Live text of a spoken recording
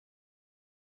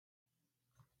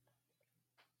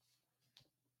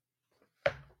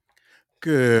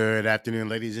Good afternoon,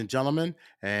 ladies and gentlemen,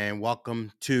 and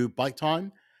welcome to Bite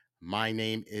Time. My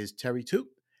name is Terry Toot,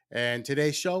 and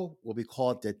today's show will be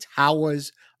called The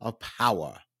Towers of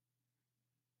Power.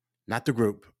 Not the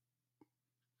group,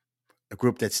 a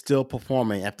group that's still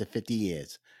performing after 50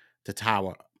 years. The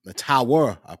Tower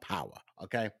of Power.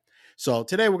 Okay. So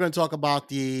today we're going to talk about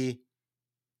the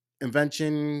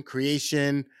invention,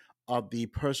 creation of the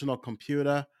personal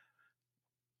computer,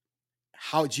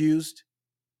 how it's used.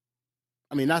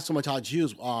 I mean, not so much how it's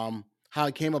used, how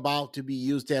it came about to be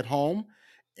used at home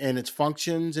and its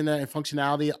functions and the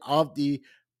functionality of the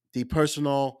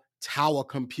personal tower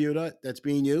computer that's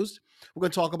being used. We're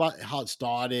going to talk about how it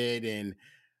started and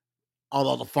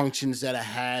all the functions that it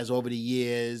has over the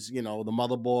years, the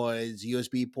motherboards,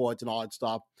 USB ports, and all that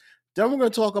stuff. Then we're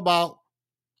going to talk about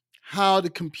how the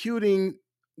computing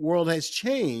world has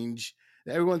changed.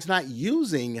 Everyone's not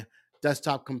using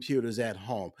desktop computers at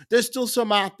home. There's still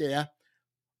some out there,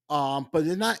 but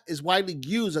it's not as widely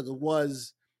used as it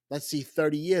was, let's see,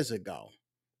 30 years ago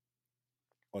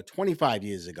or 25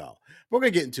 years ago. We're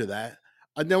going to get into that.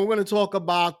 And then we're going to talk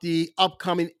about the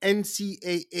upcoming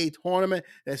NCAA tournament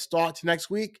that starts next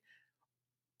week.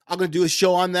 I'm going to do a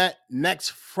show on that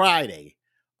next Friday.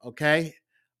 Okay.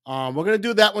 We're going to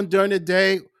do that one during the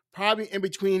day, probably in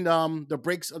between the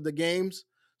breaks of the games.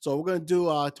 So we're going to do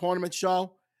a tournament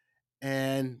show.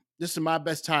 And this is my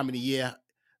best time of the year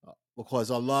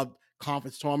because I love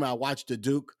conference tournament. I watched the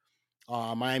Duke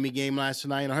Miami game last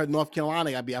night, and I heard North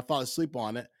Carolina. I fell asleep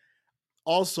on it.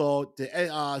 Also,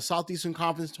 the Southeastern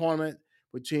Conference tournament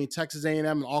between Texas A&M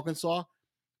and Arkansas.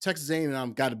 Texas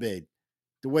A&M got a bid.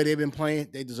 The way they've been playing,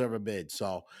 they deserve a bid.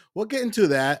 So we'll get into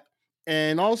that.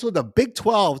 And also the Big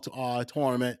 12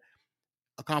 tournament,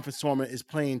 a conference tournament, is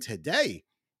playing today.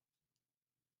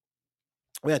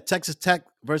 We had Texas Tech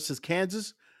versus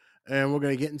Kansas, and we're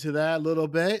going to get into that a little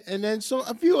bit, and then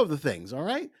a few other things. All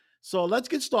right. So let's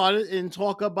get started and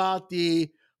talk about the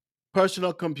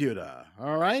personal computer.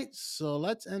 All right. So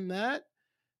let's end that.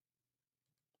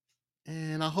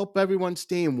 And I hope everyone's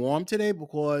staying warm today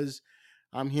because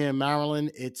I'm here in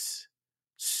Maryland. It's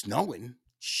snowing.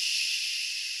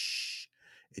 Shh.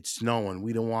 It's snowing.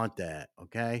 We don't want that.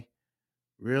 Okay.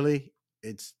 Really?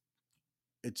 It's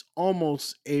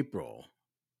almost April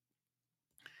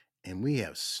and we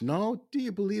have snow. Do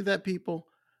you believe that, people?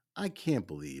 I can't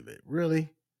believe it.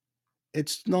 Really?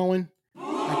 It's snowing?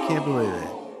 I can't believe it.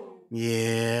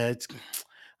 Yeah, it's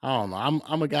I don't know.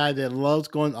 I'm a guy that loves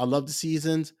going. I love the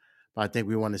seasons, but I think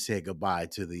we want to say goodbye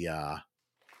to the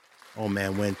old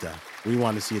man winter. We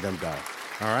want to see them go.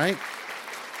 All right.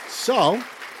 So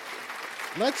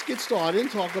let's get started and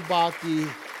talk about the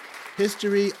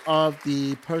history of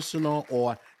the personal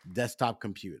or desktop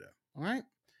computer. All right.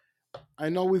 I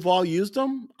know we've all used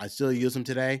them. I still use them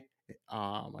today.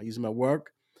 I use them at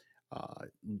work. Uh,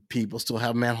 People still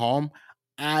have them at home.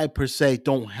 I per se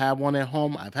don't have one at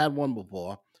home. I've had one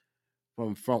before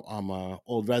from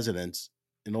old residents,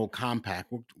 an old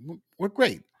compact. We're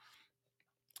great.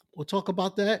 We'll talk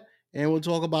about that, and we'll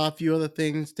talk about a few other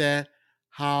things that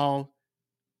how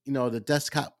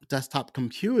the desktop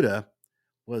computer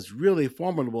was really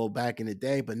formidable back in the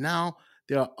day, but now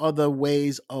there are other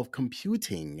ways of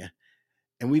computing,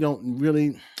 and we don't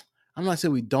really. I'm not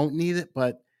saying we don't need it,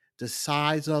 but the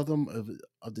size of them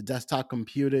of the desktop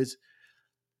computers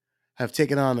have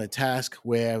taken on a task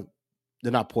where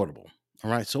they're not portable. All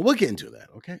right, so we'll get into that.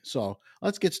 Okay, so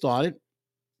let's get started.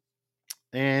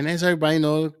 And as everybody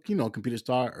knows, computers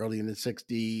started early in the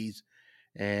 '60s,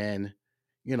 and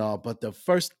but the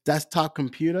first desktop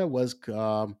computer was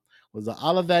the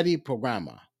Olivetti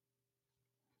Programma.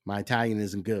 My Italian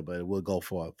isn't good, but we'll go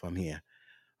for it from here.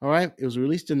 All right, it was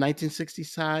released in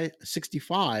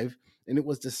 1965, and it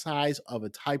was the size of a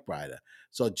typewriter.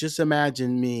 So just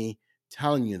imagine me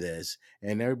telling you this,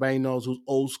 and everybody knows who's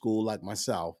old school like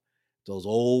myself. Those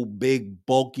old, big,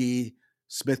 bulky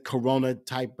Smith Corona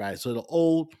typewriters. So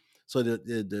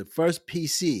the first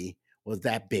PC was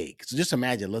that big. So just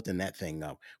imagine lifting that thing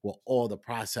up with all the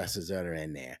processors that are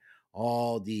in there,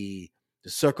 all the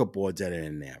circuit boards that are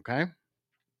in there. Okay,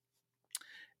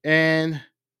 and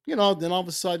then all of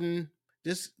a sudden,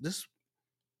 this desktop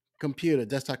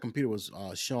computer, was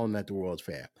shown at the World's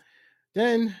Fair.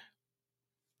 Then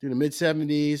through the mid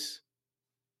 '70s,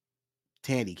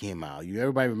 Tandy came out.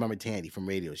 Everybody remember Tandy from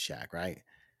Radio Shack, right?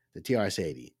 The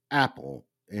TRS-80, Apple,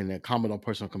 and the Commodore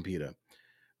personal computer,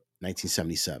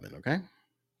 1977. Okay,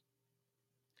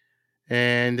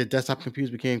 and the desktop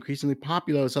computers became increasingly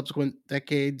popular in subsequent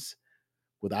decades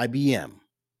with IBM.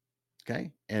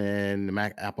 Okay, and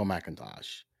the Apple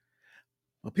Macintosh.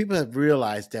 Well, people have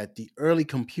realized that the early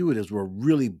computers were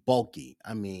really bulky.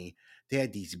 I mean, they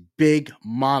had these big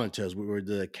monitors. We were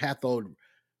the cathode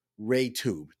ray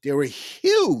tube. They were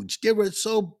huge. They were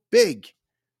so big.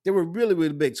 They were really,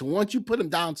 really big. So once you put them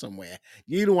down somewhere,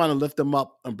 you don't want to lift them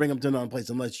up and bring them to another place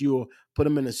unless you put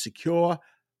them in a secure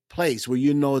place where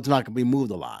you know it's not going to be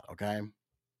moved a lot. Okay.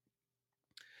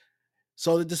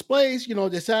 So the displays,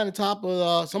 they sat on top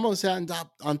of some of them sat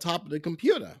on top of the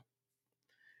computer,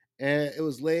 and it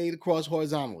was laid across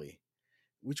horizontally,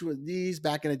 which were these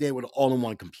back in the day were the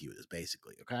all-in-one computers,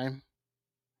 basically. Okay,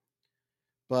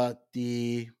 but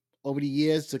the over the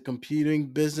years, the computing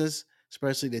business,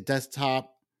 especially the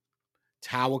desktop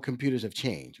tower computers, have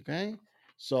changed. Okay,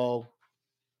 so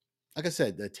like I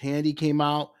said, the Tandy came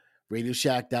out, Radio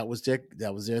Shack, that was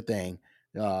their thing.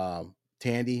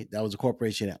 Tandy, that was a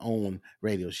corporation that owned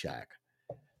Radio Shack.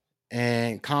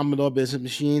 And Commodore Business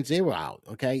Machines, they were out,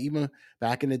 okay, even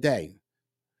back in the day.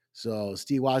 So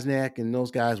Steve Wozniak and those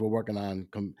guys were working on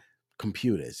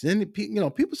computers. Then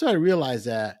people started to realize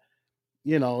that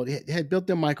they had built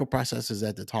their microprocessors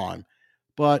at the time,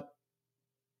 but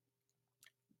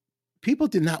people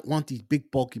did not want these big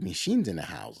bulky machines in their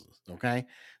houses. Okay,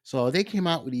 so they came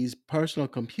out with these personal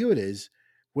computers,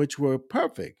 which were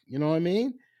perfect. You know what I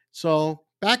mean? So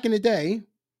back in the day,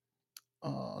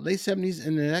 late 70s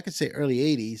and then I could say early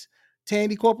 80s,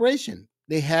 Tandy Corporation.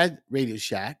 They had Radio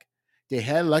Shack, they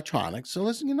had electronics. So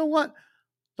listen, you know what?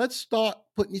 Let's start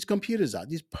putting these computers out,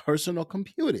 these personal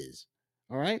computers.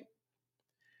 All right.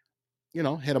 Had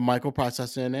a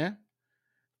microprocessor in there,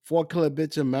 4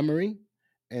 kilobits of memory,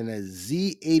 and a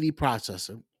Z80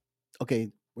 processor.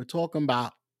 Okay, we're talking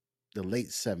about the late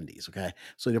 70s. Okay.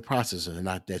 So the processors are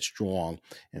not that strong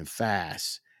and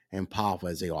fast and powerful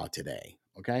as they are today.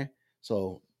 Okay.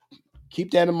 So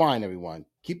keep that in mind, everyone.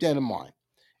 Keep that in mind.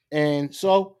 And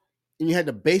so, and you had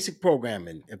the basic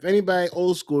programming. If anybody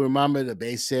old school remember the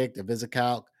basic, the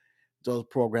VisiCalc, those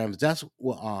programs, that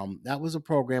was a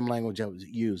program language that was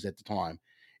used at the time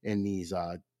in these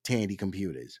Tandy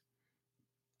computers.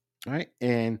 All right.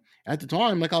 And at the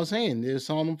time, like I was saying, they were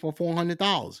selling them for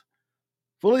 $400.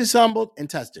 Fully assembled and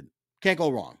tested. Can't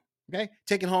go wrong. Okay.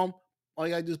 Take it home. All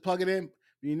you gotta do is plug it in.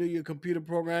 You knew your computer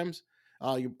programs,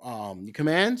 your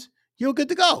commands, you're good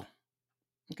to go.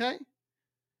 Okay.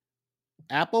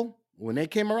 Apple, when they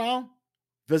came around,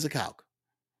 VisiCalc,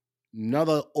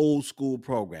 another old school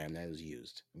program that was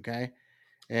used. Okay.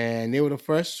 And they were the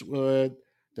first with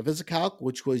the VisiCalc,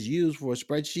 which was used for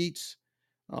spreadsheets,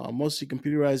 mostly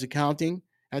computerized accounting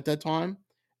at that time.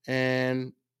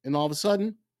 And all of a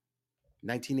sudden,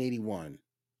 1981.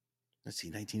 Let's see,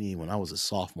 1981. I was a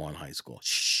sophomore in high school.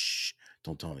 Shh,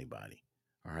 don't tell anybody.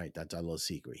 All right, that's our little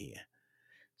secret here.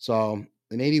 So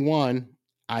in 81,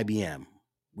 IBM.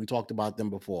 We talked about them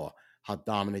before, how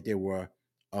dominant they were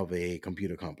of a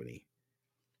computer company.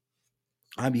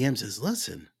 IBM says,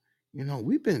 listen,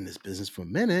 we've been in this business for a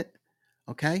minute.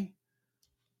 Okay.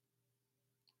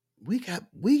 We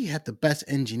have the best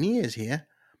engineers here.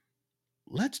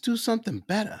 Let's do something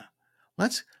better.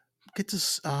 Let's get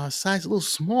this size a little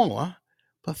smaller,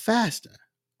 but faster.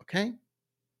 Okay.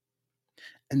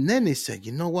 And then they said,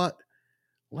 you know what?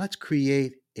 Let's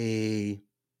create a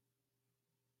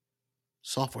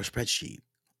software spreadsheet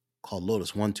called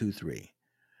Lotus 123.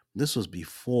 This was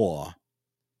before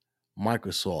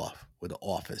Microsoft with the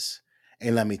Office.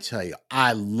 And let me tell you,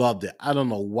 I loved it. I don't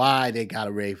know why they got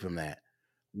away from that.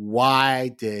 Why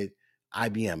did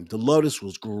IBM? The Lotus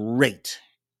was great.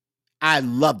 I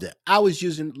loved it. I was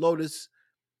using Lotus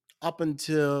up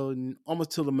until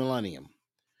almost till the millennium.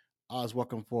 I was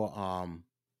working for what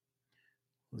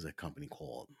was that company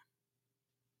called?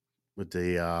 With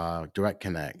the Direct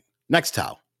Connect.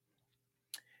 Nextel.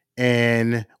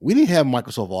 And we didn't have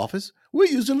Microsoft Office. We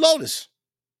were using Lotus.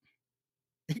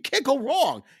 You can't go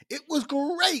wrong. It was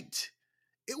great.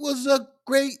 It was a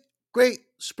great, great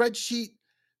spreadsheet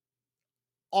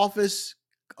office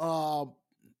uh,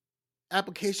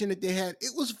 application that they had.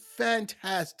 It was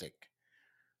fantastic.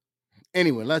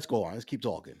 Anyway, let's go on. Let's keep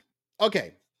talking.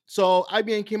 Okay, so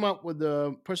IBM came up with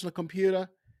the personal computer.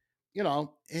 It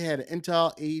had an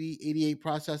Intel 8088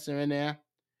 processor in there,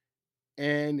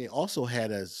 and they also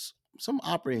had some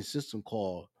operating system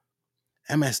called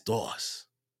MS DOS.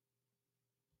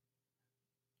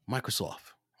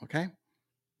 Microsoft. Okay,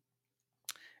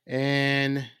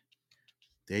 and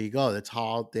there you go. That's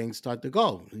how things start to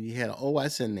go. You had an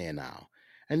OS in there now.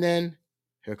 And then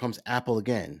here comes Apple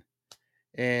again.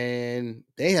 And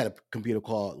they had a computer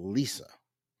called Lisa.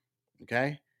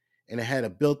 Okay. And it had a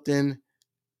built in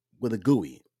with a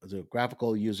GUI, it was a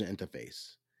graphical user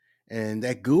interface. And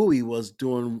that GUI was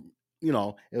doing,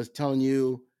 it was telling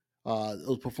you, it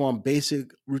was perform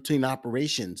basic routine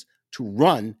operations to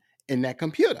run in that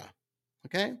computer.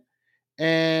 Okay.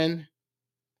 And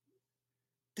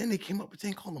then they came up with a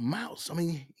thing called a mouse. I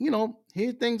mean,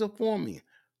 here things are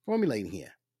formulating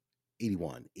here.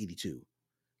 81, 82.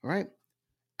 All right.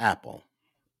 Apple.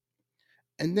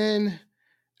 And then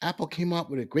Apple came up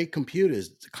with a great computers,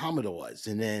 the Commodores.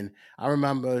 And then I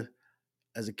remember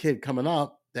as a kid coming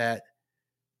up that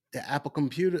the Apple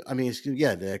computer, I mean,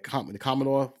 the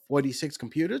Commodore 46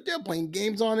 computers, they were playing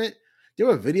games on it. There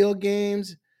were video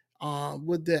games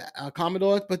with the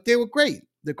Commodores, but they were great.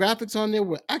 The graphics on there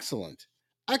were excellent.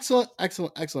 Excellent,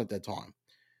 excellent, excellent at that time.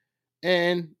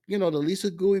 And, the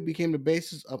Lisa GUI became the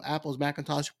basis of Apple's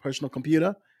Macintosh personal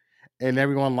computer, and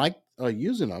everyone liked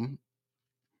using them.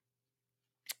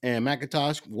 And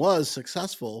Macintosh was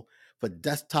successful for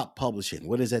desktop publishing.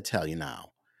 What does that tell you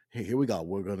now? Here we go.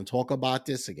 We're going to talk about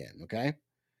this again, okay?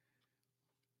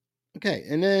 Okay,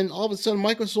 and then all of a sudden,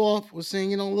 Microsoft was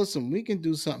saying, listen, we can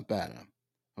do something better.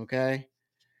 Okay,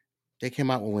 they came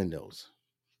out with Windows.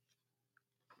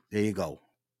 There you go.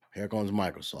 Here comes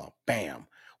Microsoft. Bam,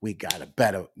 we got a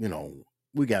better,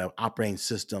 we got an operating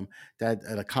system that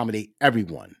accommodate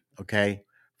everyone. Okay,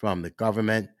 from the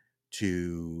government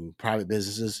to private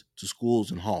businesses to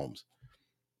schools and homes.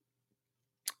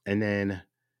 And then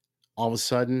all of a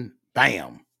sudden,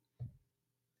 bam,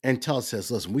 Intel says,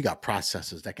 listen, we got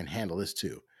processors that can handle this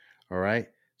too. All right.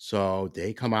 So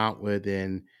they come out with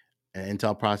an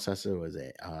Intel processor, was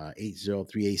a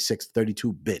 80386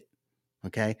 32-bit.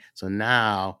 Okay. So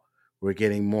now we're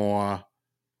getting more,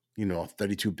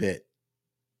 32-bit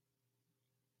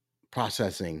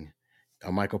processing, a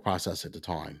microprocessor at the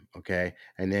time. Okay.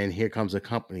 And then here comes a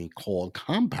company called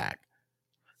Compaq.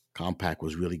 Compaq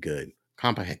was really good.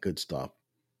 Compaq had good stuff.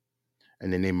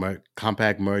 And then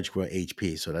Compaq merged with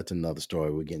HP. So that's another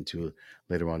story we'll get into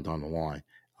later on down the line.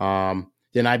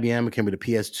 Then IBM came with the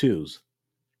PS2s,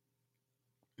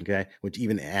 okay, which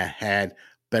even had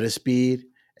better speed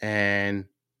and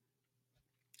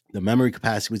the memory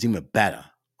capacity was even better.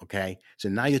 Okay, so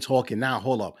now you're talking. Now,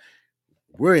 hold up,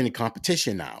 we're in a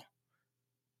competition now.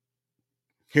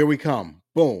 Here we come.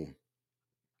 Boom.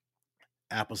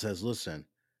 Apple says, "Listen,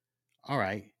 all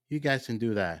right, you guys can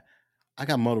do that. I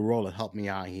got Motorola help me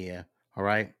out here. All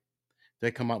right,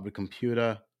 they come up with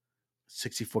computer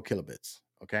 64 kilobits.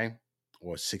 Okay,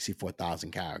 or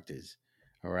 64,000 characters.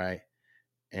 All right,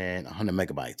 and 100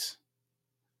 megabytes.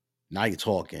 Now you're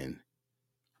talking.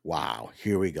 Wow,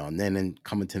 here we go. And then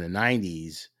coming to the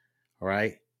 90s, all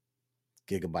right,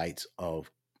 gigabytes of,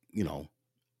 you know,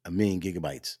 a million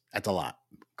gigabytes. That's a lot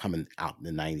coming out in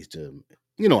the 90s to,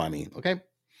 you know what I mean? Okay.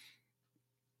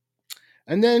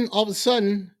 And then all of a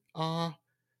sudden,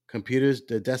 computers,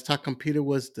 the desktop computer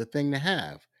was the thing to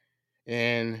have.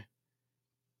 And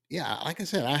yeah, like I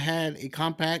said, I had a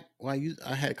Compaq. Well,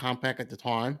 I had a Compaq at the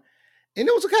time, and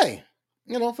it was okay.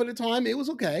 For the time, it was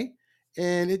okay,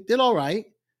 and it did all right.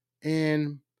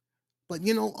 And but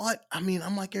you know what? I mean,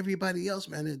 I'm like everybody else,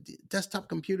 man. Desktop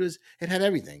computers, it had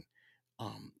everything.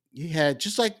 You had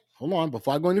just like, hold on,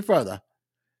 before I go any further,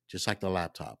 just like the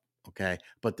laptop, okay?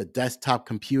 But the desktop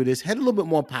computers had a little bit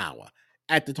more power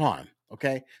at the time,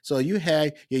 okay? So you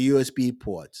had your USB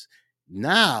ports.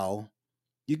 Now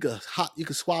you could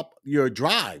swap your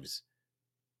drives,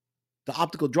 the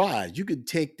optical drives. You could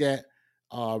take that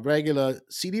regular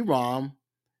CD-ROM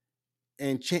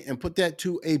and put that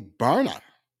to a burner.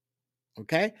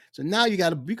 Okay, so now you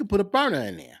can put a burner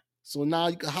in there. So now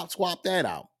you can hot swap that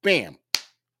out. Bam.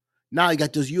 Now you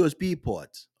got those USB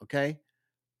ports. Okay,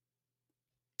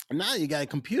 and now you got a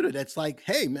computer that's like,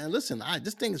 hey man, listen,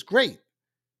 this thing is great.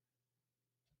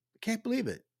 Can't believe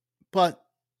it. But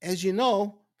as you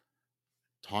know,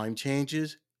 time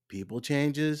changes, people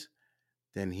changes.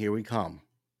 Then here we come.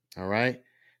 All right.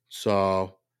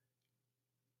 So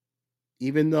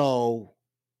even though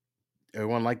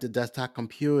everyone liked the desktop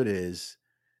computers,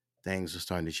 things are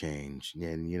starting to change,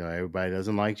 and everybody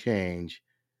doesn't like change.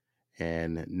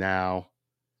 And now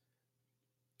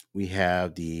we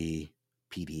have the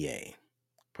PDA,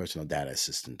 personal data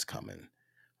assistance coming.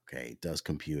 Okay, it does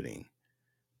computing.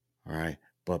 All right.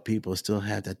 But people still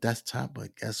have that desktop.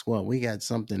 But guess what? We got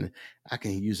something I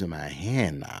can use in my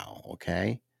hand now.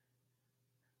 Okay.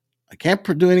 I can't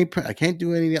do any of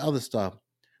the other stuff.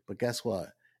 But guess what?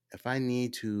 If I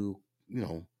need to, you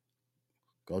know,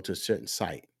 go to a certain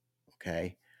site,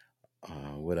 okay.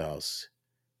 What else?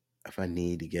 If I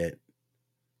need to get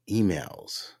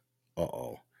emails,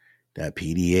 that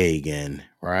PDA again,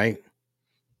 right?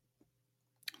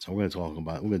 So we're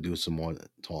gonna do some more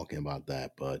talking about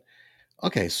that. But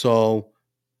okay, so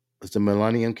as the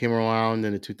millennium came around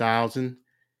in the 2000,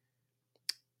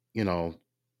 you know,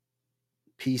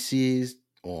 PCs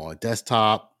or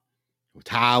desktop,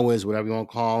 towers, whatever you want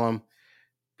to call them.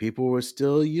 People were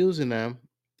still using them,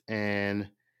 and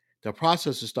the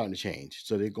process is starting to change.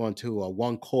 So they're going to a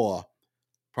one core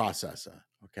processor,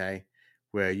 okay,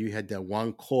 where you had that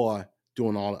one core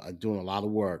doing a lot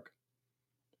of work,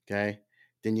 okay.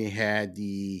 Then you had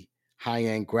the high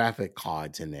end graphic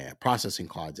cards in there, processing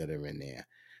cards that are in there.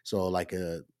 So like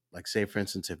say for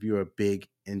instance, if you were big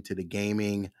into the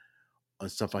gaming or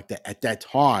stuff like that at that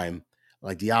time,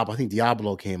 like Diablo, I think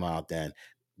Diablo came out then.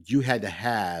 You had to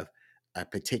have a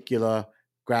particular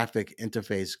graphic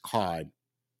interface card,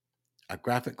 a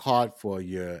graphic card for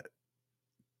your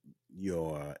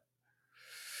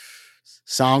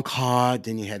sound card.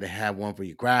 Then you had to have one for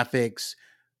your graphics.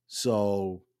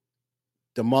 So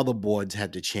the motherboards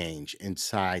had to change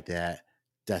inside that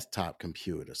desktop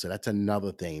computer. So that's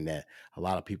another thing that a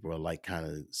lot of people are like kind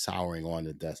of souring on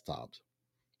the desktops.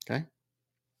 Okay.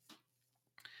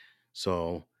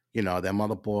 So, that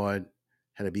motherboard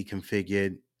had to be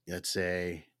configured, let's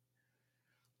say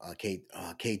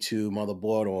K2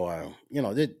 motherboard, or,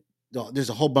 there's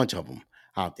a whole bunch of them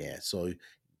out there. So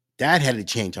that had to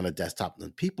change on the desktop.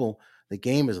 And the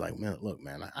gamers like, man, look,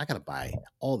 man, I got to buy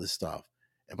all this stuff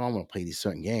if I want to play these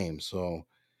certain games. So,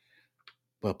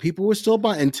 but people were still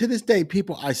buying, and to this day,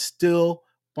 people are still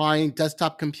buying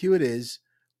desktop computers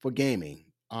for gaming.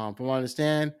 From what I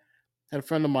understand, had a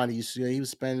friend of mine who used to, he was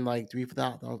spending like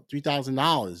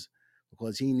 $3,000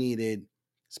 because he needed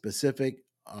specific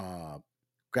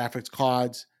graphics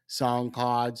cards, sound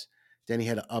cards. Then he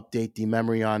had to update the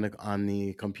memory on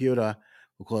the computer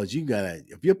because you gotta,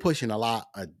 if you're pushing a lot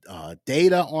of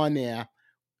data on there,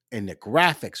 and the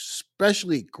graphics,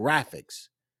 especially graphics,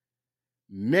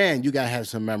 man, you gotta have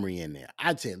some memory in there.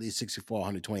 I'd say at least 64,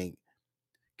 120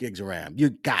 gigs of RAM.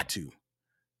 You got to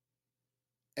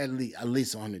at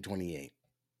least 128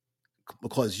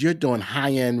 because you're doing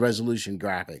high end resolution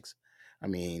graphics. I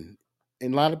mean,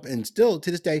 and still to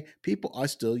this day, people are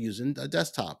still using the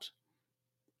desktops.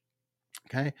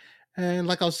 Okay. And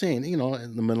like I was saying,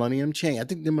 the Millennium change. I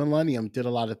think the Millennium did a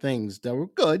lot of things that were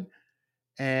good,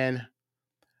 and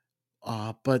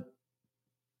but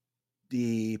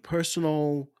the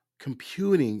personal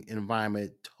computing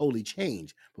environment totally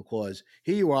changed because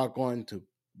here you are going to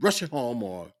rush at home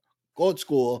or go to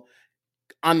school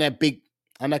on that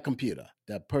computer,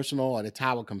 that personal or the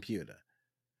tower computer.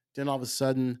 Then all of a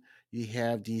sudden, you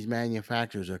have these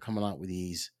manufacturers that are coming out with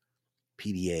these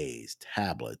PDAs,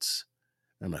 tablets.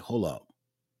 And I'm like, hold up,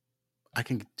 I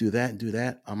can do that and do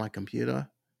that on my computer?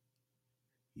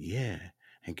 Yeah.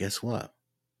 And guess what?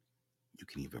 You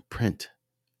can even print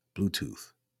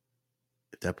Bluetooth.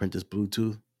 If that print is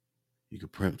Bluetooth, you can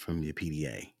print from your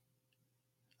PDA.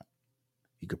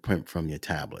 You could print from your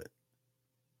tablet.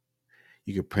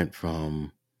 You could print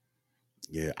from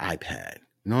your iPad.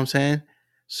 You know what I'm saying?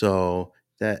 So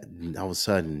that all of a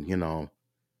sudden,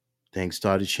 things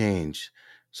started to change.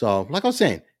 So, like I was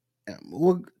saying,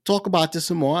 we'll talk about this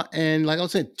some more. And like I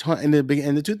was saying, in the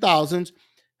 2000s,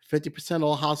 50% of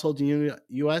all households in the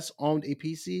U.S. owned a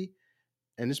PC,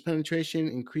 and this penetration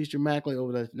increased dramatically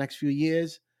over the next few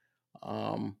years.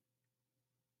 Um,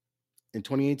 in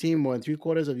 2018, more than three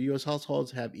quarters of U.S.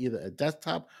 households have either a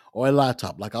desktop or a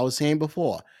laptop. Like I was saying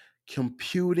before,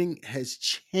 computing has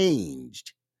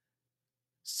changed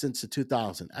since the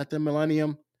 2000s. At the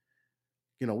millennium,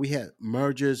 we had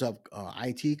mergers of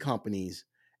IT companies,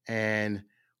 and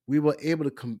we were able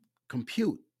to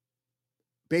compute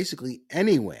basically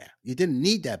anywhere. You didn't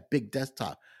need that big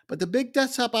desktop. But the big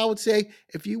desktop, I would say,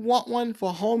 if you want one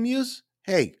for home use,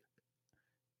 hey,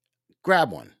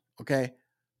 grab one. Okay.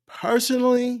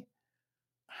 Personally,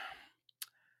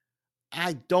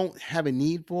 I don't have a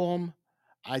need for them.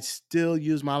 I still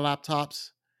use my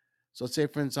laptops. So, say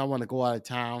for instance, I want to go out of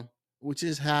town, which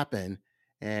has happened,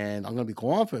 and I'm going to be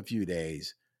gone for a few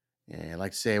days. And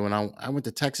like say, when I went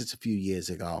to Texas a few years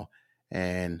ago,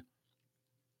 and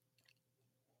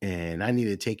I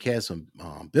needed to take care of some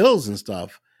bills and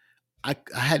stuff, I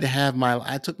had to have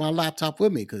I took my laptop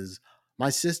with me because my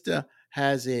sister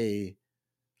has a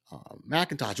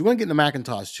Macintosh. We're gonna get in the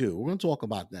Macintosh too. We're gonna talk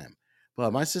about them,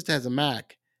 but my sister has a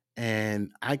Mac, and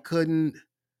I couldn't.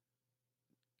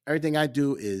 Everything I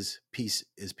do is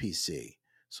PC,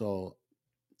 so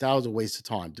that was a waste of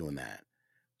time doing that.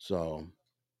 So,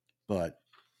 but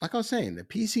like I was saying, the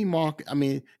PC market. I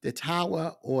mean, the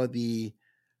tower or the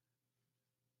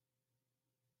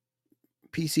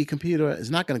PC computer is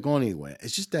not going to go anywhere.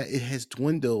 It's just that it has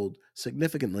dwindled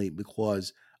significantly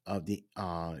because of the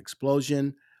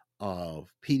explosion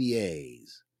of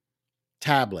PDAs,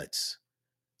 tablets,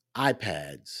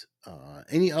 iPads,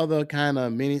 any other kind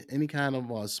of any kind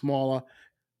of smaller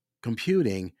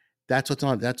computing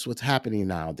That's what's happening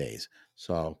nowadays.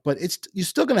 So, but it's you're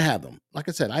still gonna have them. Like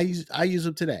I said, I use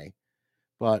them today,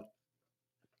 but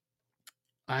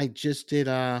I just did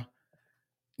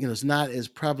it's not as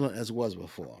prevalent as it was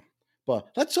before. But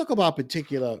let's talk about a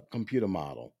particular computer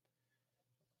model.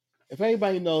 If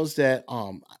anybody knows that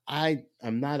I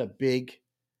am not a big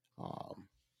um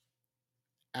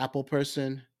Apple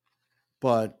person,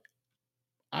 but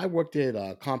I worked at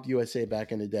CompUSA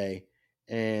back in the day,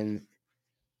 and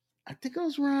I think it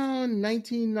was around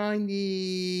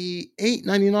 1998,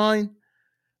 99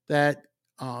 that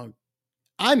uh,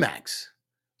 iMacs.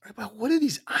 But what are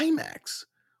these iMacs?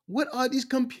 What are these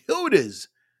computers?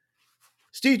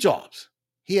 Steve Jobs.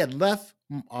 He had left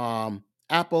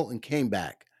Apple and came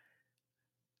back.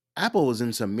 Apple was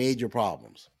in some major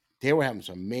problems. They were having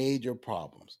some major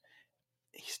problems.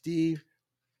 Steve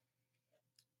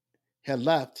had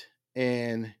left,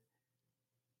 and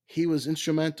he was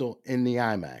instrumental in the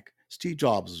iMac. Steve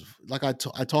Jobs, like I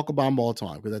talk about him all the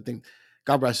time because I think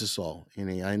God rest his soul.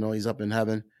 And I know he's up in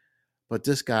heaven, but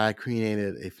this guy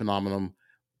created a phenomenon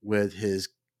with his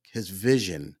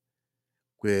vision,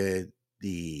 with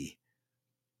the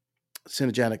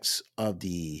synergetics of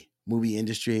the movie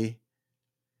industry,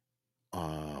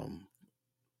 um,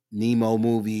 Nemo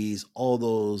movies, all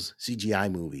those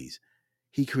CGI movies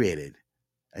he created.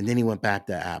 And then he went back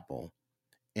to Apple.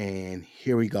 And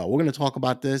here we go. We're going to talk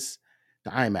about this, the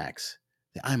IMAX.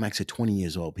 The IMAX are 20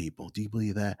 years old, people. Do you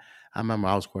believe that? I remember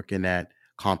I was working at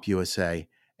CompUSA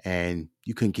and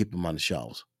you couldn't keep them on the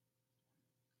shelves.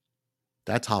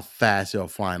 That's how fast they were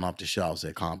flying off the shelves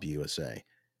at CompUSA.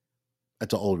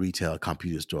 That's an old retail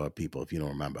computer store, people, if you don't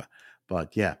remember.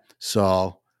 But yeah,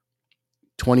 so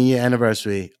 20-year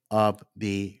anniversary of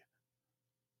the,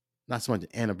 not so much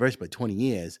anniversary, but 20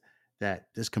 years that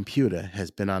this computer has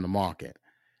been on the market.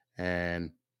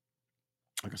 And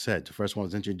like I said, the first one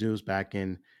was introduced back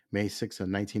in May 6th of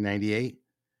 1998.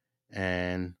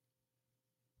 And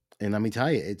let me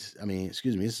tell you,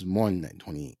 excuse me, this is more than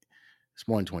 20. It's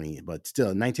more than 20, but still,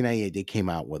 1998, they came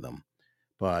out with them.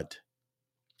 But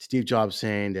Steve Jobs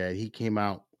saying that he came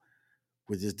out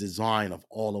with this design of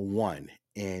all in one.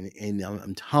 And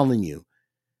I'm telling you,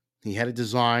 he had it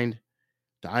designed.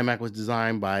 The iMac was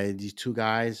designed by these two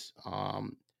guys,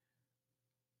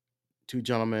 two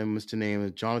gentlemen. Mr. Name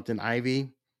is Jonathan Ivey,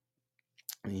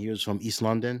 and he was from East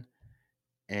London.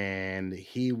 And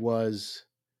he was,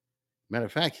 matter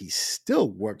of fact, he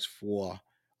still works for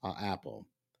Apple.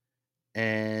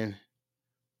 And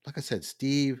like I said,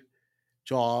 Steve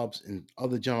Jobs and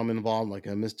other gentlemen involved, like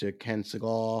Mr. Ken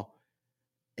Segal,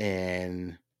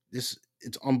 and it's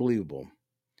unbelievable.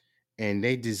 And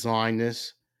they designed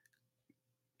this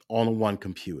all-in-one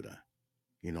computer.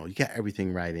 You got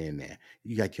everything right in there.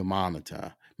 You got your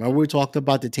monitor. Remember we talked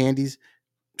about the Tandies?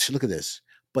 Look at this.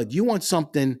 But you want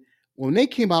something, when they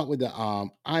came out with the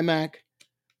iMac,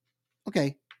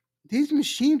 okay, these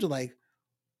machines are like,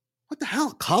 what the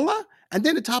hell, color? And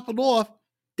then to top it off,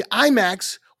 the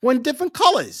iMacs were in different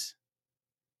colors.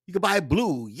 You could buy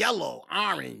blue, yellow,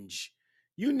 orange,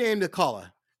 you name the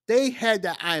color. They had the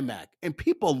iMac, and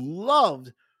people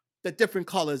loved the different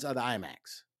colors of the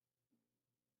iMacs.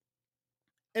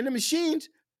 And the machines,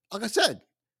 like I said,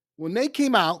 when they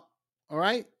came out, all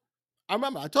right, I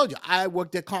remember I told you I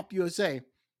worked at CompUSA.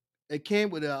 It came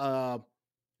with a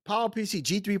PowerPC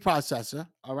G3 processor,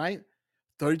 all right,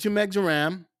 32 megs of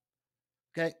RAM,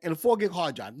 okay, and a 4 gig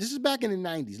hard drive. This is back in the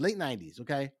 90s, late 90s,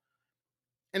 okay,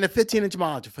 and a 15-inch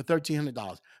monitor for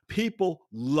 $1,300. People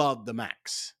love the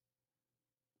Macs.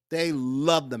 They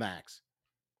love the Macs.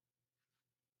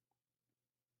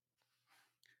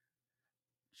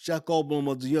 Jeff Goldblum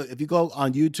was, if you go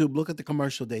on YouTube, look at the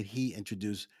commercial that he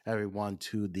introduced everyone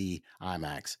to the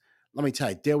IMAX. Let me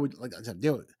tell you, there were, like I said,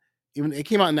 even it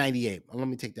came out in 98. Let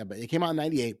me take that back. It came out in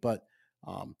 98, but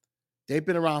they've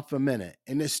been around for a minute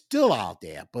and they're still out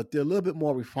there, but they're a little bit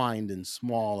more refined and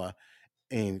smaller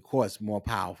and of course more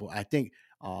powerful. I think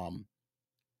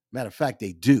matter of fact,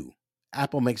 they do.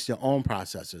 Apple makes their own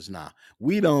processors now.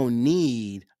 We don't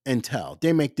need Intel.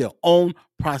 They make their own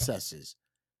processors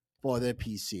for their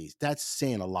PCs. That's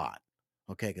saying a lot,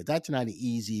 okay? Because that's not an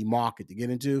easy market to get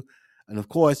into. And of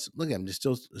course, look at them;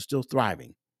 they're still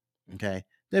thriving. Okay,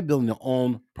 they're building their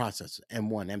own processor,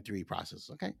 M1, M3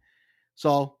 processors. Okay,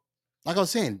 so like I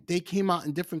was saying, they came out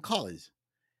in different colors.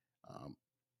 Um,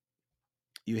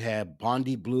 you had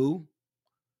Bondi Blue,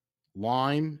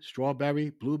 Lime,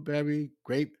 Strawberry, Blueberry,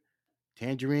 Grape,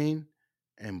 Tangerine,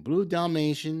 and Blue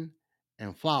Dalmatian,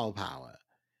 and Flower Power.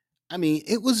 I mean,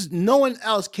 it was no one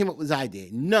else came up with this idea.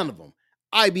 None of them.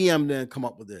 IBM didn't come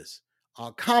up with this.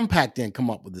 Compaq didn't come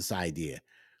up with this idea.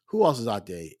 Who else is out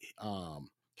there?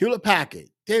 Hewlett Packard,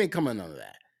 they didn't come in none of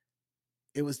that.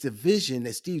 It was the vision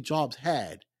that Steve Jobs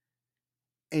had,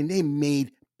 and they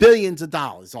made billions of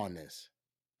dollars on this.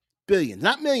 Billions,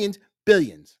 not millions,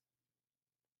 billions.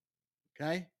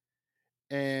 Okay.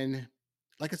 And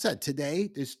like I said, today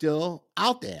they're still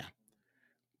out there.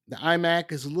 The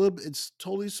iMac is a little bit, it's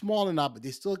totally smaller now, but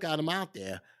they still got them out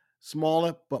there.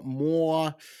 Smaller, but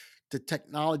more. The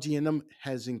technology in them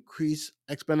has increased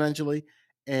exponentially.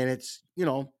 And it's,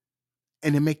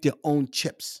 and they make their own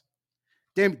chips.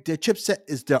 Their chipset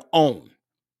is their own.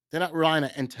 They're not relying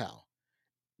on Intel.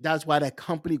 That's why that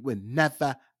company would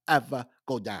never, ever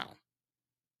go down.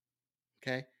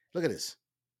 Okay. Look at this.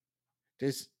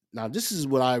 This is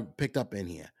what I picked up in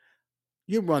here.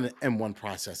 You're running M1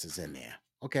 processors in there.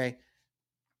 Okay.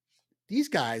 These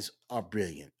guys are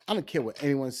brilliant. I don't care what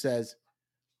anyone says.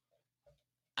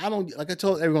 I don't, like I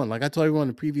told everyone in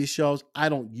the previous shows, I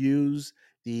don't use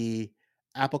the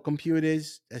Apple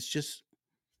computers. That's just,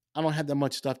 I don't have that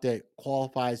much stuff that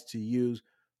qualifies to use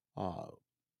uh,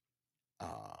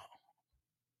 uh,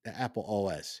 the Apple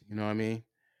OS. You know what I mean?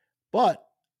 But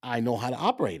I know how to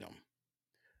operate them.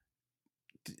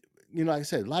 Like I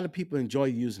said, a lot of people enjoy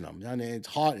using them. And it's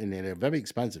hard and they're very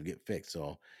expensive to get fixed.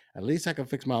 So at least I can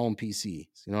fix my own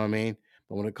PCs. You know what I mean?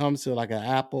 But when it comes to like an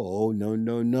Apple, oh no,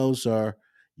 no, no, sir.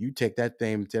 You take that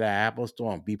thing to the Apple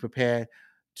store and be prepared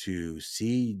to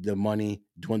see the money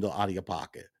dwindle out of your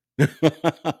pocket.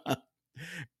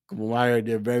 Why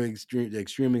they're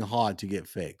extremely hard to get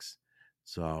fixed.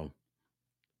 So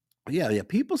yeah,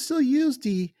 people still use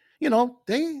they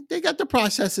got the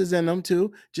processors in them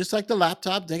too, just like the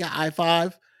laptop. They got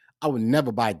i5. I would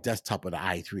never buy a desktop with an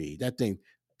i3. That thing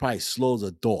probably slows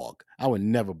a dog. I would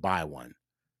never buy one.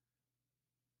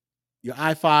 Your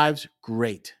i5s,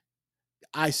 great.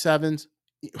 i7s,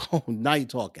 oh, now you're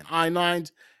talking.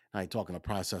 i9s, now you're talking a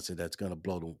processor that's gonna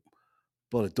blow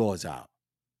the doors out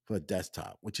for a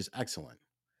desktop, which is excellent.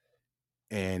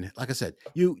 And like I said,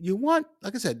 you want,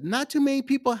 like I said, not too many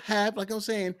people have, like I was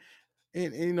saying,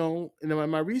 and in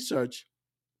my research,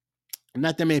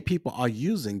 not that many people are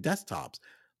using desktops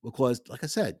because, like I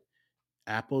said,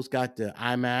 Apple's got the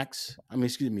iMacs. I mean,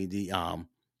 excuse me,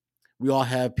 we all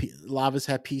have a lot of us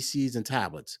have PCs and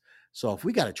tablets. So if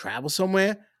we got to travel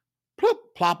somewhere,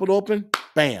 plop it open,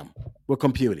 bam, we're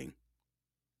computing.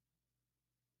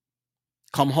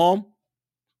 Come home,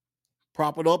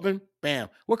 prop it open, bam,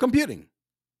 we're computing.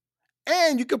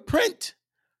 And you could print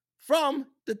from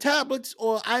the tablets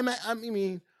or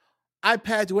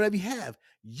iPads, whatever you have.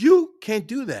 You can't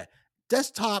do that.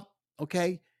 Desktop,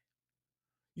 okay,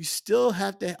 you still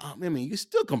have to, you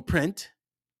still can print,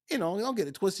 you don't get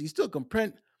it twisted. You still can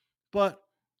print, but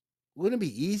wouldn't it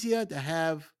be easier to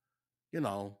have,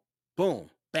 boom,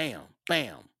 bam,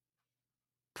 bam,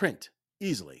 print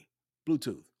easily,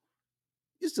 Bluetooth?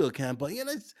 You still can, but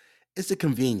it's a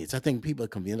convenience. I think people are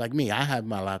convenient. Like me, I have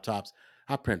my laptops.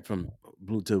 I print from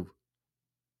Bluetooth,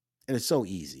 and it's so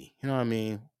easy. You know what I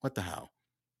mean? What the hell?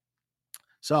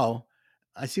 So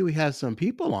I see we have some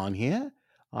people on here.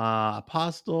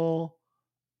 Apostle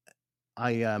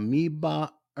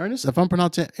Amoeba Ernest. If I'm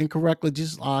pronouncing it incorrectly,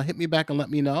 just hit me back and let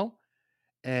me know.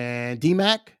 And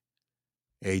DMAC.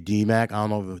 Hey, DMAC. I don't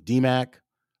know if DMAC,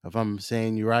 if I'm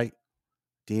saying you right.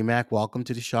 DMAC, welcome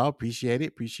to the show. Appreciate it.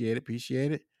 Appreciate it.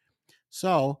 Appreciate it.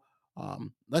 So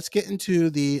let's get into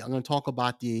I'm going to talk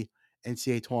about the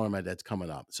NCAA tournament that's coming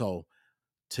up. So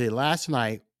last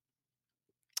night,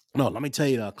 no, let me tell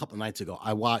you, a couple of nights ago,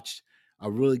 I watched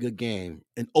a really good game,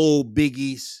 an old Big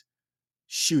East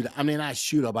shooter. I mean, not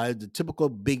shooter, but the typical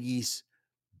Big East,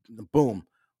 boom,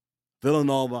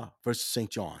 Villanova versus St.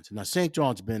 John's. Now, St.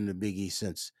 John's been in the Big East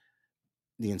since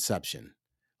the inception,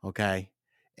 okay?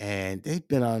 And they've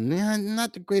been on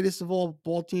not the greatest of all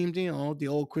ball teams, the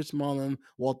old Chris Mullin,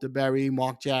 Walter Berry,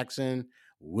 Mark Jackson,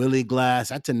 Willie Glass.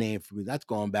 That's a name for me. That's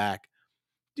going back.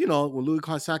 When Louis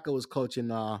Gonzaga was coaching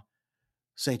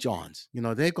St. John's.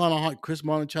 They've gone on hard. Chris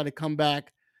Mullin tried to come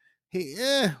back. He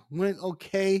went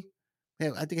okay.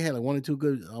 I think he had like one or two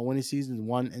good winning seasons,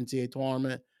 one NCAA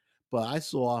tournament. But I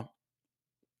saw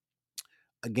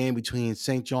a game between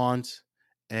St. John's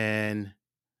and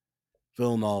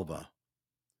Villanova.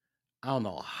 I don't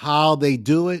know how they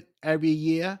do it every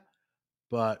year,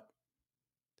 but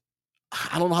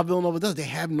I don't know how Villanova does. They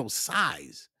have no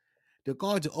size. Their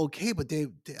guards are okay, but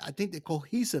I think the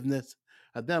cohesiveness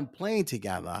of them playing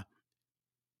together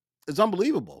is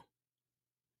unbelievable.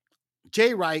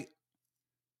 Jay Wright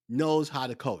knows how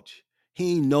to coach.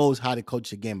 He knows how to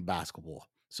coach the game of basketball.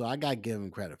 So I got to give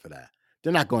him credit for that.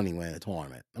 They're not going anywhere in the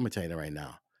tournament. I'm going to tell you that right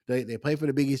now. They play for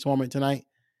the Big East tournament tonight.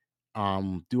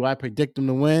 Do I predict them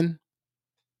to win?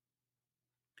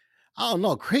 I don't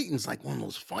know. Creighton's like one of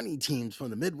those funny teams from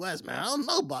the Midwest, man. I don't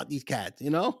know about these cats, you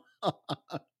know?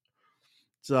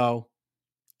 So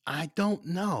I don't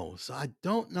know. So I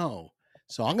don't know.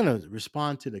 So I'm gonna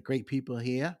respond to the great people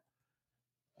here.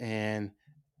 And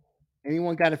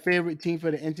anyone got a favorite team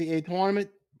for the NCAA tournament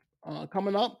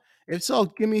coming up? If so,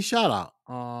 give me a shout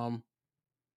out.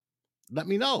 Let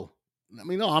me know. Let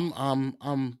me know.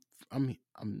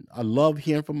 I love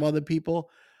hearing from other people.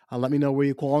 Let me know where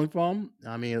you're calling from.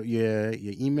 I mean, you're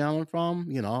emailing from.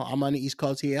 You know, I'm on the East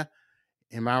Coast here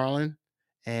in Maryland,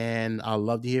 and I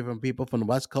love to hear from people from the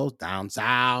West Coast, down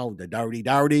south, the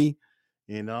dirty.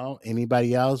 You know,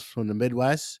 anybody else from the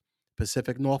Midwest,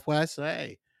 Pacific Northwest?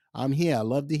 Hey, I'm here. I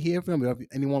love to hear from you. If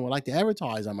anyone would like to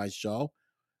advertise on my show,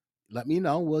 let me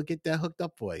know. We'll get that hooked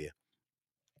up for you.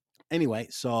 Anyway,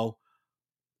 so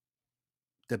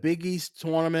the Big East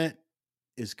tournament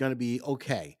is going to be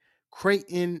okay.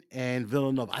 Creighton and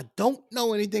Villanova. I don't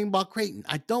know anything about Creighton.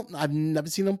 I don't. I've never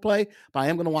seen them play, but I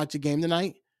am going to watch a game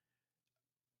tonight.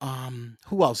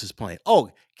 Who else is playing? Oh,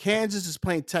 Kansas is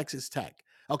playing Texas Tech.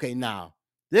 Okay, now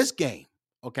this game.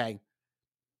 Okay,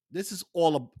 this is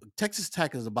all of Texas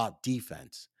Tech is about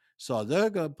defense, so they're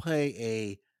going to play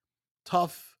a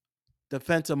tough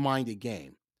defensive-minded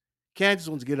game. Kansas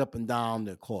wants to get up and down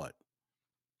the court.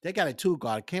 They got a two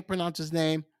guard. I can't pronounce his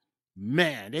name.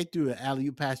 Man, they threw an alley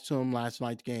oop pass to him last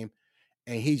night's game,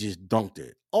 and he just dunked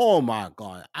it. Oh my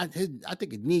god! I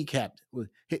think his kneecap was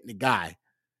hitting the guy.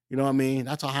 You know what I mean?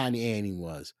 That's how high in the air he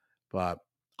was. But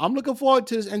I'm looking forward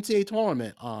to this NCAA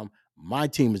tournament. My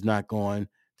team is not going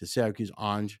to Syracuse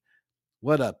Orange.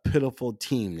 What a pitiful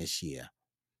team this year.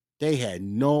 They had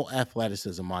no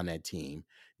athleticism on that team.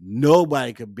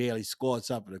 Nobody could barely score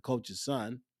something for the coach's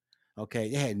son. Okay,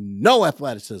 they had no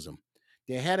athleticism.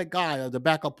 They had a guy, the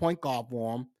backup point guard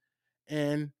for him,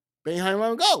 and Boeheim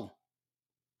let him go.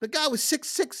 The guy was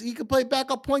 6'6". He could play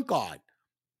backup point guard.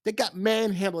 They got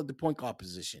manhandled at the point guard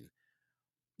position.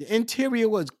 The interior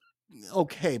was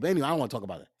okay, but anyway, I don't want to talk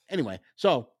about it. Anyway,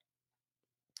 so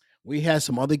we had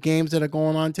some other games that are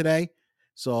going on today.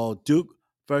 So Duke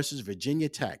versus Virginia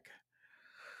Tech.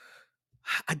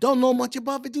 I don't know much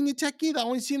about Virginia Tech either. I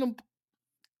only seen them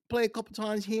play a couple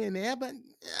times here and there, but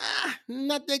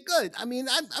not that good. I mean,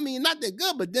 not that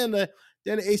good. But then the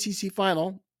ACC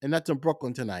final, and that's in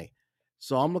Brooklyn tonight.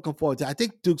 So I'm looking forward to. I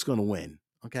think Duke's going to win.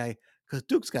 Okay, because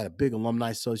Duke's got a big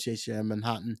alumni association in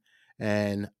Manhattan,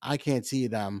 and I can't see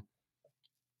them.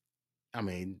 I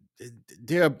mean,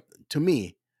 they're to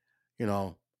me, you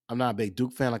know, I'm not a big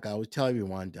Duke fan. Like I always tell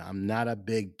everyone, I'm not a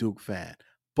big Duke fan,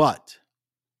 but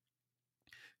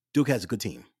Duke has a good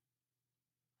team.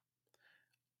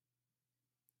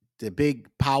 The big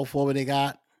power forward they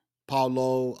got,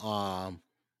 Paulo,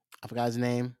 I forgot his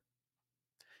name.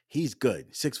 He's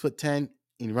good. 6'10", and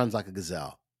he runs like a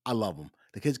gazelle. I love him.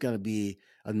 The kid's gonna be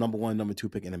a number one, number two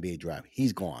pick in NBA draft.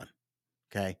 He's gone.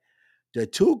 Okay. The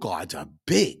two guards are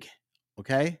big.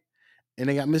 Okay. And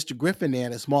they got Mr. Griffin there,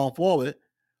 the small forward.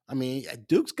 I mean,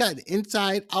 Duke's got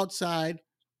inside, outside.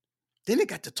 Then they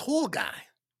got the tall guy.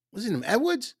 What's his name?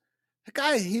 Edwards? That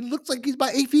guy, he looks like he's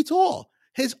about 8 feet tall.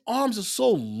 His arms are so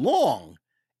long.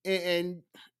 And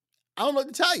I don't know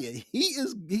what to tell you.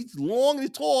 He's long and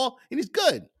he's tall and he's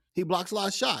good. He blocks a lot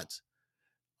of shots.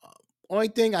 Only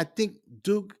thing I think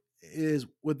Duke is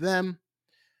with them,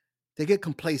 they get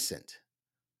complacent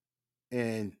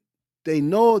and they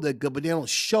know they're good, but they don't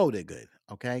show they're good.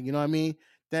 Okay, you know what I mean?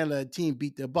 Then let the team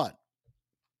beat their butt.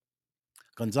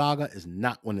 Gonzaga is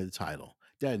not winning the title.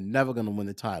 They're never going to win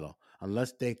the title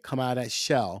unless they come out of that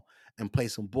shell and play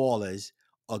some ballers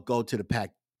or go to the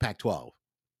Pac-12.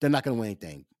 They're not going to win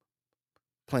anything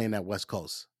playing that West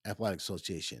Coast Athletic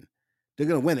Association. They're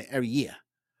going to win it every year,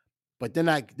 but they're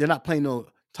not playing no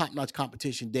top-notch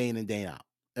competition day in and day out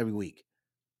every week.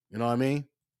 You know what I mean?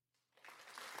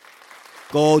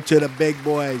 Go to the big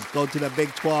boys. Go to the Big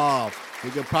 12.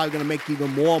 You're probably going to make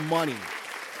even more money.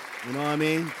 You know what I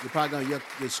mean? You're probably gonna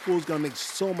your school's gonna make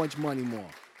so much money more,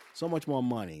 so much more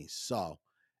money. So,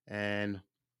 and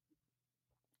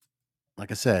like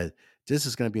I said, this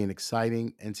is gonna be an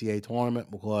exciting NCAA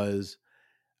tournament because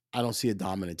I don't see a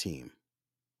dominant team.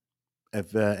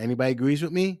 If anybody agrees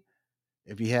with me,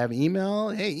 if you have email,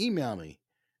 hey, email me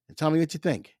and tell me what you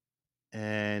think.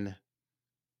 And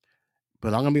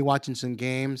but I'm gonna be watching some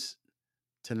games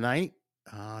tonight.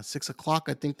 6 o'clock,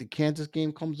 I think the Kansas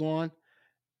game comes on.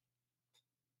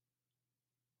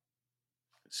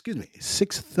 Excuse me,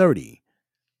 6:30.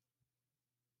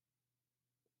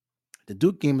 The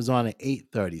Duke game is on at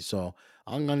 8:30, so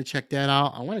I'm gonna check that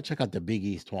out. I want to check out the Big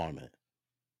East tournament.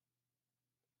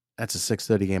 That's a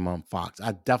 6:30 game on Fox.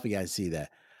 I definitely gotta see that.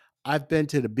 I've been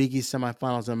to the Big East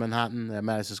semifinals in Manhattan at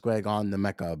Madison Square Garden, the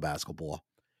mecca of basketball.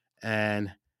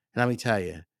 And let me tell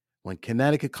you, when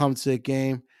Connecticut comes to a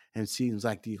game, it seems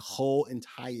like the whole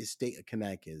entire state of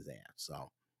Connecticut is there.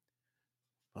 So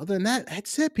other than that,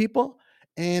 that's it, people.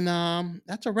 And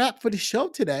that's a wrap for the show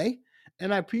today.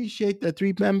 And I appreciate the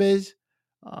three members,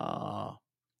 uh,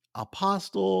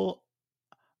 Apostle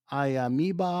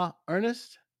Ayamiba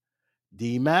Ernest,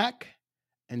 D Mac,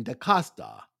 and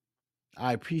DaCosta.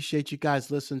 I appreciate you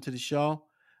guys listening to the show.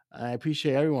 I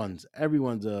appreciate everyone's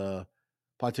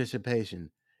participation.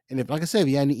 And if, like I said, if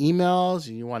you have any emails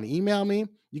and you want to email me,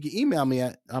 you can email me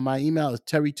at my email is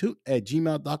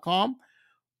terrytoot@gmail.com,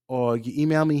 or you can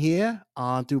email me here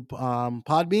on through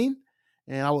Podbean,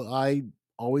 and I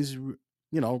always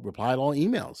reply to all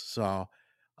emails. So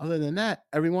other than that,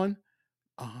 everyone,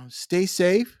 stay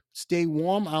safe, stay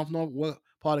warm. I don't know what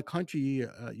part of the country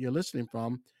you're listening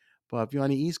from, but if you're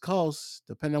on the East Coast,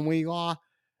 depending on where you are,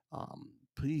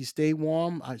 please stay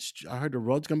warm. I heard the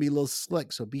road's gonna be a little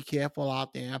slick, so be careful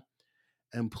out there.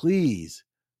 And please,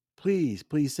 please,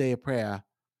 please say a prayer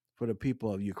for the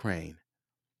people of Ukraine.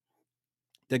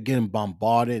 They're getting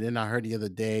bombarded. And I heard the other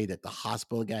day that the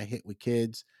hospital got hit with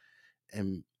kids.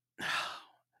 And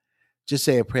just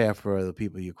say a prayer for the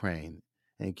people of Ukraine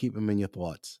and keep them in your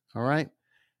thoughts. All right.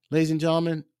 Ladies and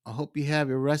gentlemen, I hope you have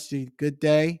a rest of a good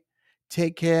day.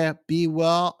 Take care, be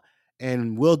well,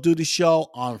 and we'll do the show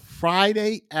on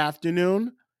Friday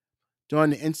afternoon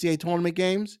during the NCAA tournament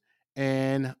games.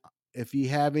 And if you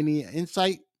have any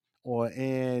insight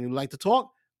and you'd like to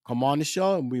talk, come on the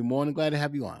show, and we're more than glad to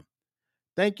have you on.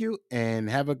 Thank you, and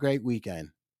have a great weekend.